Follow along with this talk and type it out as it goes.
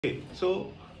Okay,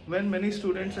 so when many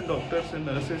students and doctors and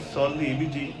nurses solve the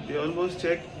ABG, they always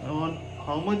check on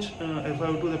how much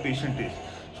FiO2 the patient is.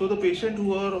 So the patient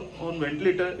who are on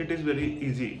ventilator, it is very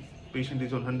easy. Patient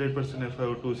is on 100%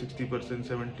 FiO2, 60%,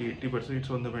 70, 80%,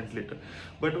 it's on the ventilator.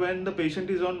 But when the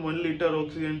patient is on 1 liter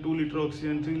oxygen, 2 liter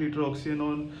oxygen, 3 liter oxygen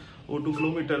on O2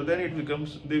 flow meter, then it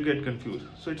becomes, they get confused.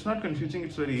 So it's not confusing,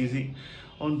 it's very easy.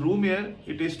 On room air,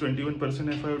 it is 21%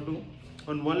 FiO2.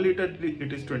 On 1 liter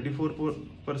it is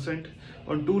 24%,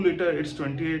 on 2 liter it's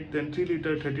 28, then 3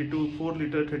 liter 32, 4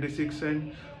 liter 36,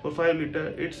 and for 5 liter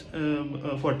it's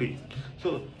 40.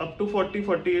 So up to 40,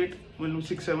 48, when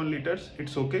 6, 7 liters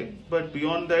it's okay, but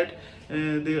beyond that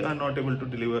they are not able to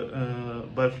deliver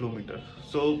by flow meter.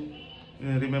 So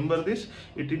remember this,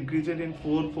 it increases in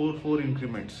 4, 4, 4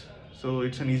 increments. So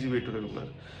it's an easy way to remember.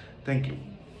 Thank you.